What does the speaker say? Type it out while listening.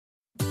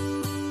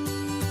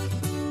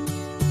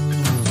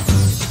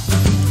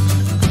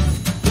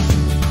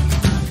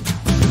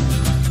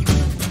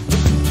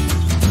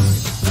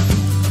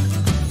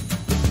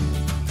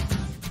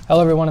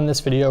Hello everyone, in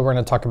this video we're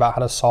going to talk about how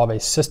to solve a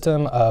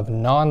system of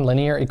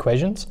nonlinear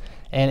equations,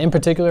 and in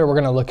particular we're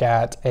going to look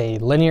at a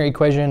linear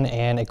equation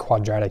and a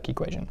quadratic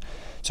equation.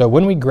 So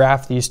when we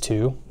graph these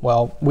two,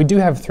 well, we do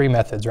have three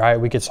methods, right?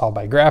 We could solve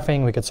by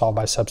graphing, we could solve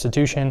by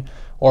substitution,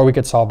 or we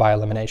could solve by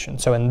elimination.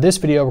 So in this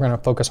video we're going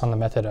to focus on the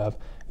method of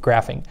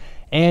graphing,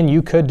 and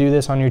you could do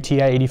this on your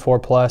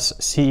TI-84 Plus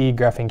CE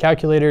graphing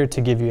calculator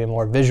to give you a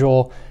more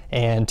visual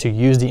and to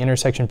use the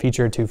intersection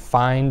feature to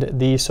find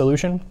the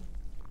solution.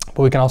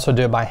 But we can also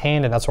do it by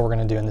hand, and that's what we're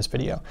going to do in this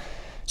video.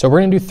 So we're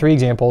going to do three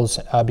examples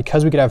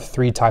because we could have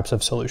three types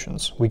of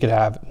solutions. We could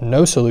have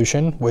no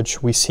solution,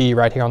 which we see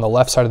right here on the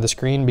left side of the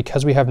screen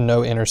because we have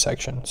no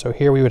intersection. So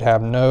here we would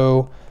have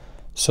no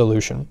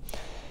solution.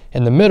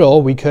 In the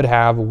middle, we could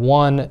have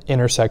one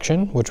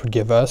intersection, which would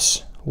give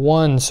us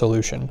one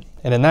solution.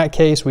 And in that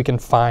case, we can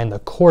find the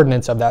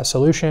coordinates of that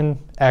solution,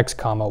 x,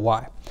 comma,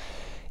 y.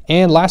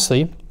 And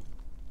lastly,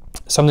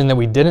 something that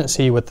we didn't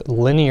see with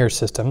linear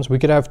systems, we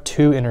could have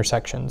two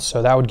intersections.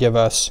 So that would give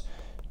us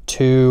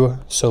two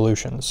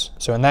solutions.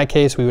 So in that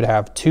case, we would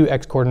have two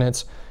x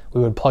coordinates.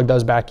 We would plug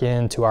those back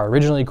into our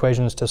original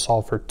equations to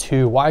solve for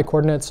two y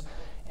coordinates,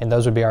 and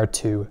those would be our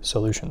two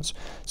solutions.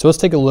 So let's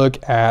take a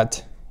look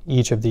at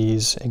each of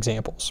these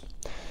examples.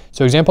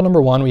 So example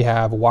number one, we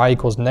have y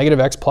equals negative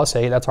x plus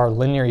 8. That's our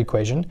linear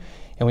equation.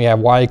 And we have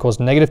y equals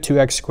negative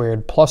 2x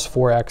squared plus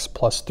 4x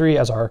plus 3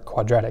 as our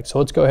quadratic. So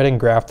let's go ahead and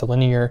graph the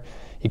linear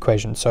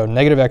equation. So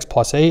negative x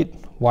plus 8,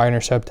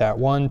 y-intercept at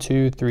 1,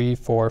 2, 3,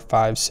 4,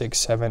 5, 6,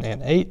 7,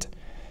 and 8.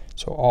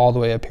 So all the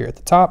way up here at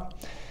the top.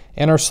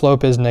 And our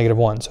slope is negative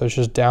 1. So it's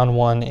just down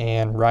 1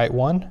 and right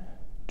 1,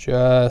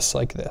 just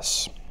like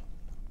this.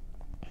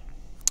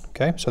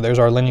 Okay, so there's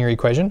our linear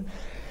equation.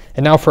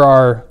 And now for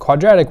our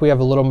quadratic, we have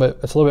it's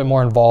a little bit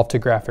more involved to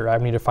graph it, right?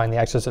 We need to find the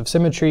axis of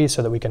symmetry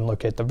so that we can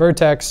look at the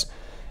vertex,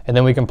 and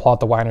then we can plot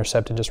the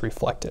y-intercept and just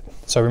reflect it.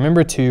 So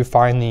remember, to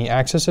find the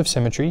axis of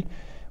symmetry,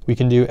 we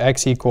can do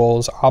x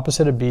equals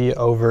opposite of b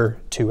over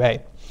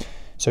 2a.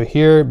 So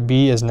here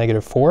b is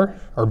negative 4,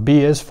 or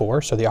b is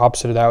 4, so the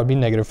opposite of that would be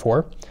negative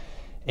 4,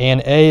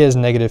 and a is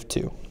negative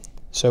 2.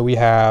 So we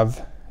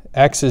have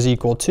x is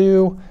equal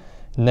to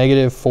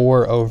negative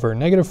 4 over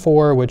negative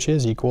 4, which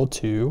is equal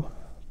to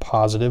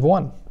positive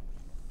 1.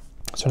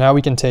 So now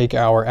we can take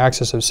our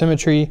axis of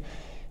symmetry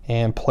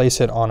and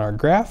place it on our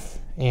graph,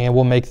 and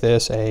we'll make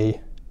this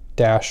a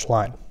dashed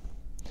line.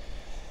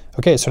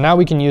 Okay, so now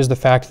we can use the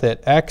fact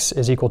that x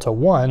is equal to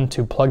 1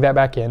 to plug that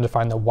back in to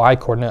find the y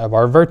coordinate of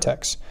our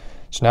vertex.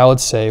 So now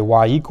let's say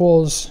y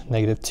equals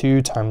negative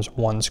 2 times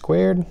 1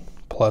 squared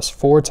plus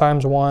 4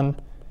 times 1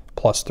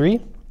 plus 3.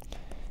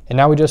 And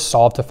now we just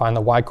solve to find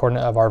the y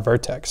coordinate of our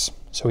vertex.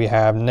 So we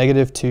have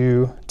negative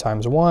 2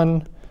 times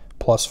 1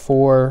 plus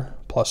 4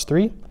 plus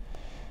 3.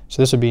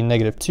 So this would be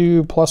negative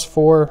 2 plus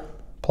 4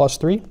 plus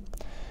 3.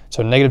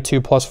 So negative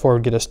 2 plus 4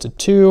 would get us to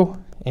 2,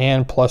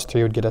 and plus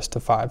 3 would get us to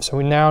 5. So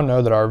we now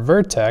know that our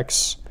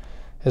vertex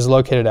is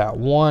located at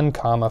 1,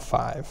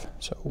 5.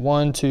 So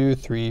 1, 2,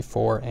 3,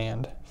 4,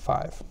 and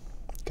 5.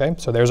 Okay,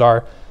 so there's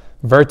our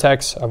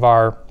vertex of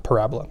our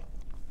parabola.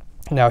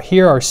 Now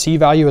here our c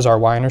value is our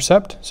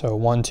y-intercept, so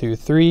 1, 2,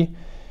 3,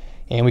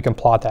 and we can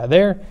plot that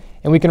there,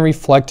 and we can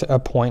reflect a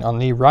point on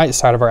the right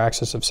side of our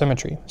axis of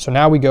symmetry. So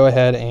now we go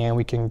ahead and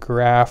we can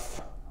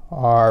graph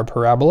our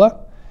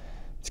parabola.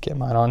 Let's get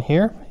mine on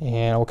here,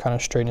 and we'll kind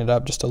of straighten it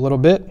up just a little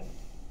bit.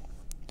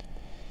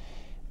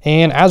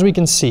 And as we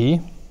can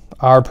see,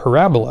 our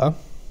parabola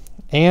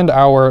and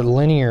our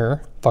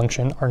linear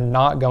function are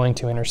not going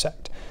to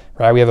intersect,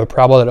 right? We have a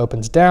parabola that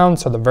opens down,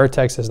 so the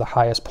vertex is the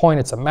highest point,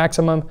 it's a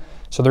maximum,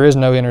 so there is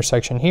no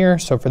intersection here.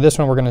 So for this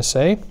one, we're gonna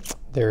say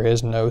there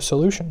is no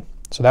solution.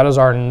 So that is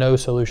our no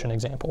solution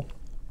example.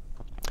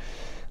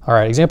 All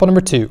right, example number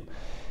 2,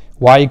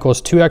 y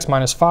equals 2x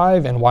minus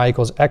 5 and y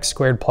equals x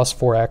squared plus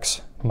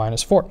 4x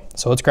minus 4.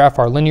 So let's graph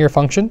our linear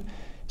function.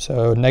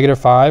 So negative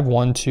 5,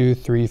 1, 2,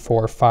 3,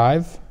 4,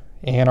 5,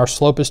 and our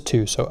slope is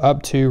 2. So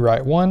up 2,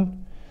 right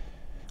 1,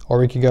 or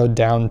we could go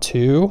down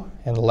 2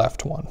 and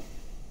left 1.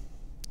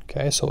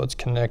 Okay, so let's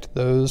connect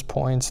those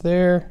points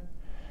there.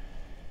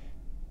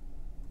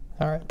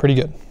 All right, pretty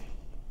good.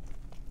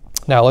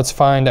 Now let's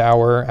find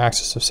our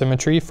axis of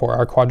symmetry for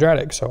our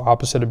quadratic. So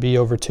opposite of b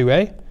over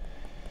 2a.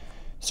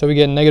 So we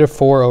get negative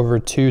 4 over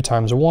 2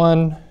 times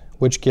 1,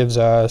 which gives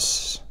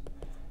us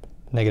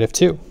negative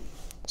 2.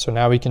 So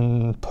now we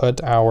can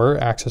put our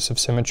axis of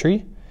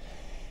symmetry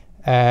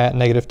at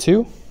negative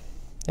 2.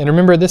 And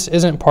remember, this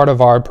isn't part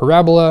of our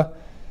parabola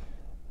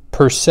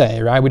per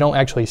se, right? We don't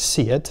actually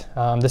see it.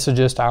 This is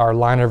just our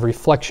line of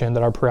reflection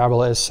that our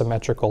parabola is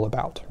symmetrical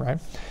about, right?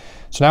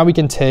 So now we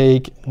can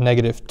take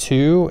negative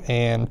 2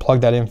 and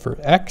plug that in for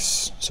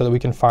x so that we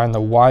can find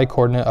the y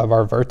coordinate of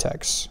our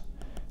vertex.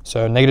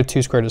 So negative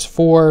 2 squared is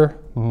 4,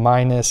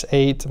 minus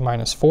 8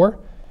 minus 4.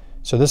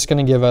 So this is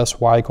going to give us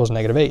y equals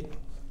negative 8.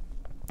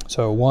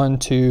 So 1,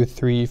 2,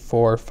 3,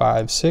 4,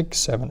 5, 6,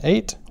 7,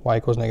 8, y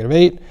equals negative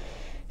 8.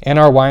 And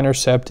our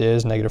y-intercept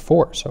is negative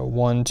 4. So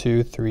 1,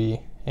 2, 3,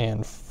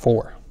 and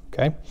 4,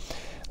 okay?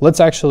 Let's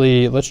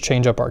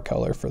change up our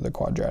color for the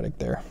quadratic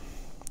there.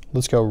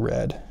 let's go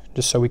red,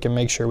 just so we can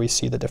make sure we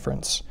see the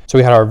difference. So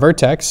we had our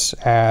vertex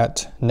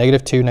at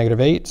 -2,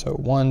 -8, so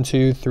 1,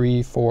 2,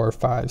 3, 4,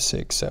 5,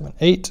 6, 7,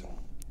 8.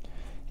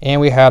 And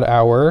we had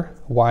our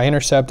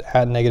y-intercept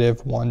at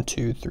 -1,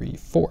 2, 3,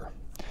 4.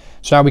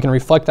 So now we can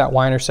reflect that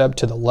y-intercept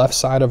to the left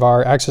side of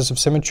our axis of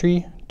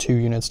symmetry, 2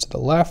 units to the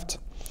left.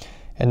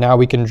 And now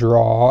we can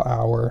draw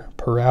our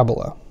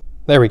parabola.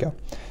 There we go.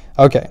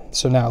 Okay,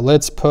 so now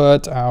let's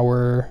put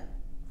our,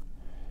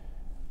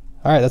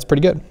 all right, that's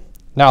pretty good.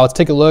 Now let's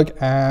take a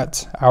look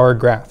at our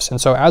graphs. And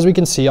so as we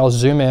can see, I'll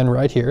zoom in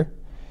right here.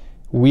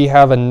 We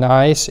have a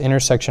nice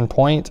intersection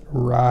point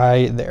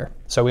right there.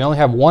 So we only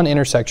have one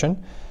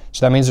intersection.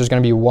 So that means there's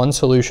going to be one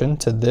solution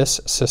to this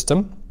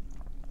system.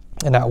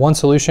 And that one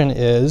solution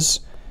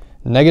is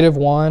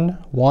 -1,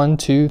 1,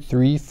 2,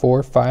 3,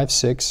 4, 5,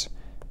 6,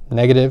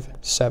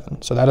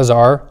 -7. So that is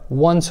our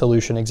one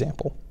solution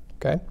example,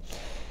 okay?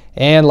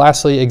 And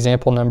lastly,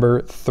 example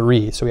number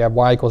 3. So we have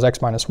y equals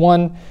x minus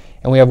 1,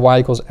 and we have y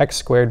equals x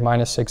squared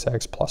minus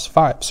 6x plus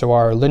 5. So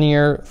our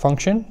linear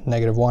function,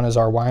 -1 is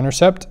our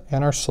y-intercept,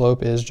 and our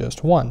slope is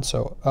just 1.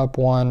 So up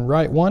 1,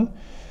 right 1,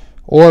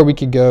 or we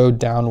could go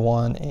down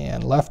 1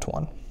 and left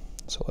 1.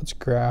 So let's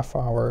graph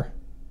our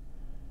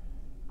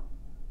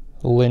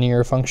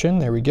linear function.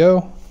 There we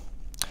go.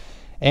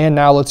 And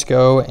now let's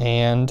go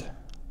and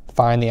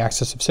find the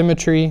axis of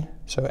symmetry.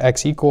 So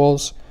x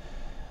equals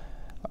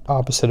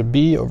opposite of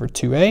b over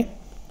 2a.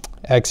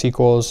 X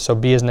equals, so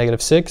b is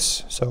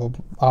 -6, so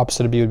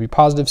opposite of b would be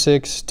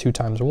 +6, 2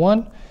 times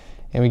 1.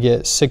 And we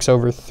get 6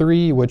 over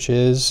 3, which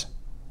is,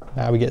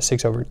 now we get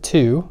 6 over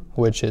 2,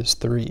 which is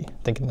 3.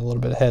 Thinking a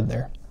little bit ahead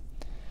there.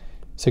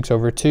 6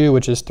 over 2,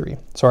 which is 3.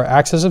 So our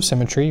axis of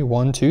symmetry,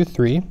 1, 2,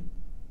 3.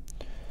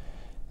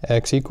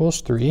 X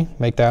equals 3.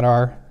 Make that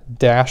our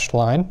dashed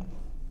line.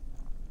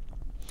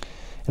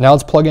 And now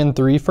let's plug in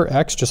 3 for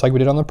x, just like we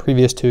did on the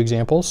previous 2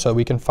 examples, so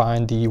we can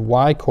find the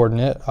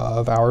y-coordinate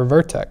of our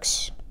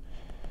vertex.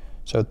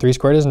 So 3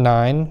 squared is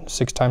 9,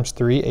 6 times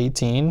 3,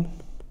 18.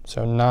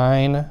 So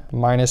 9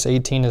 minus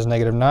 18 is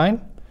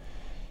 -9.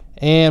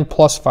 And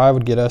plus 5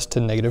 would get us to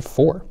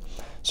 -4.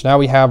 So now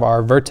we have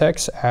our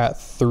vertex at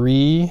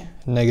 3,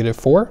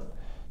 -4.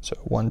 So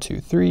 1, 2,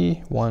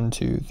 3, 1,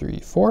 2, 3,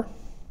 4.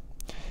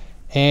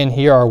 And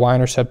here our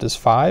y-intercept is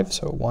 5,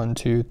 so 1,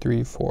 2,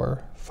 3,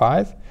 4,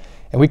 5.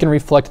 And we can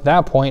reflect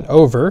that point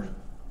over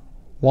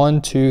 1,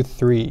 2,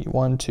 3,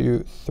 1,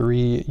 2,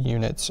 3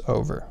 units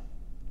over.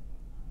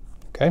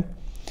 Okay?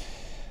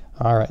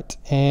 All right,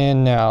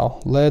 and now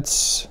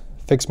let's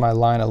fix my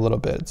line a little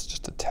bit. It's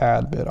just a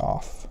tad bit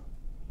off.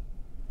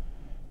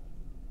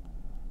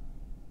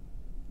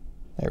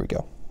 There we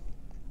go.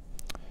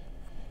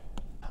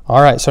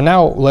 All right, so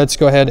now let's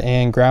go ahead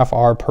and graph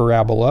our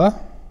parabola.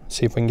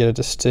 See if we can get it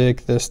to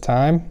stick this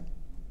time.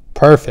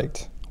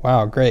 Perfect.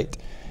 Wow, great.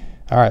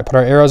 All right, put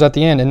our arrows at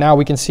the end, and now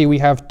we can see we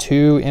have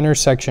 2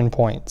 intersection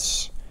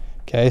points.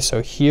 Okay,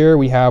 so here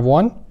we have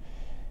one,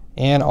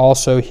 and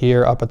also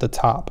here up at the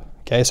top.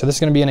 Okay, so this is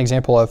going to be an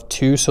example of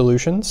 2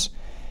 solutions,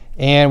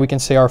 and we can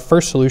say our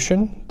first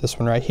solution, this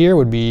one right here,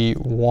 would be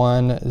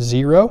 1,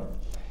 0,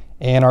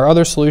 and our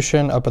other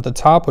solution up at the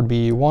top would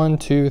be 1,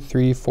 2,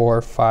 3,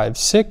 4, 5,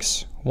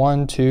 6,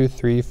 1, 2,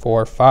 3,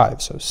 4,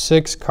 5. So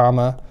 6,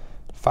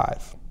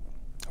 5.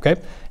 Okay,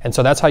 and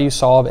so that's how you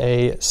solve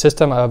a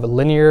system of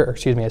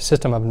a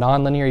system of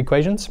nonlinear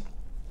equations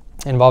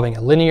involving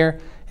a linear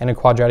and a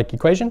quadratic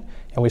equation.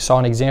 And we saw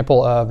an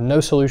example of no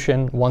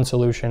solution, one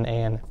solution,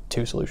 and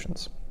 2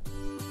 solutions.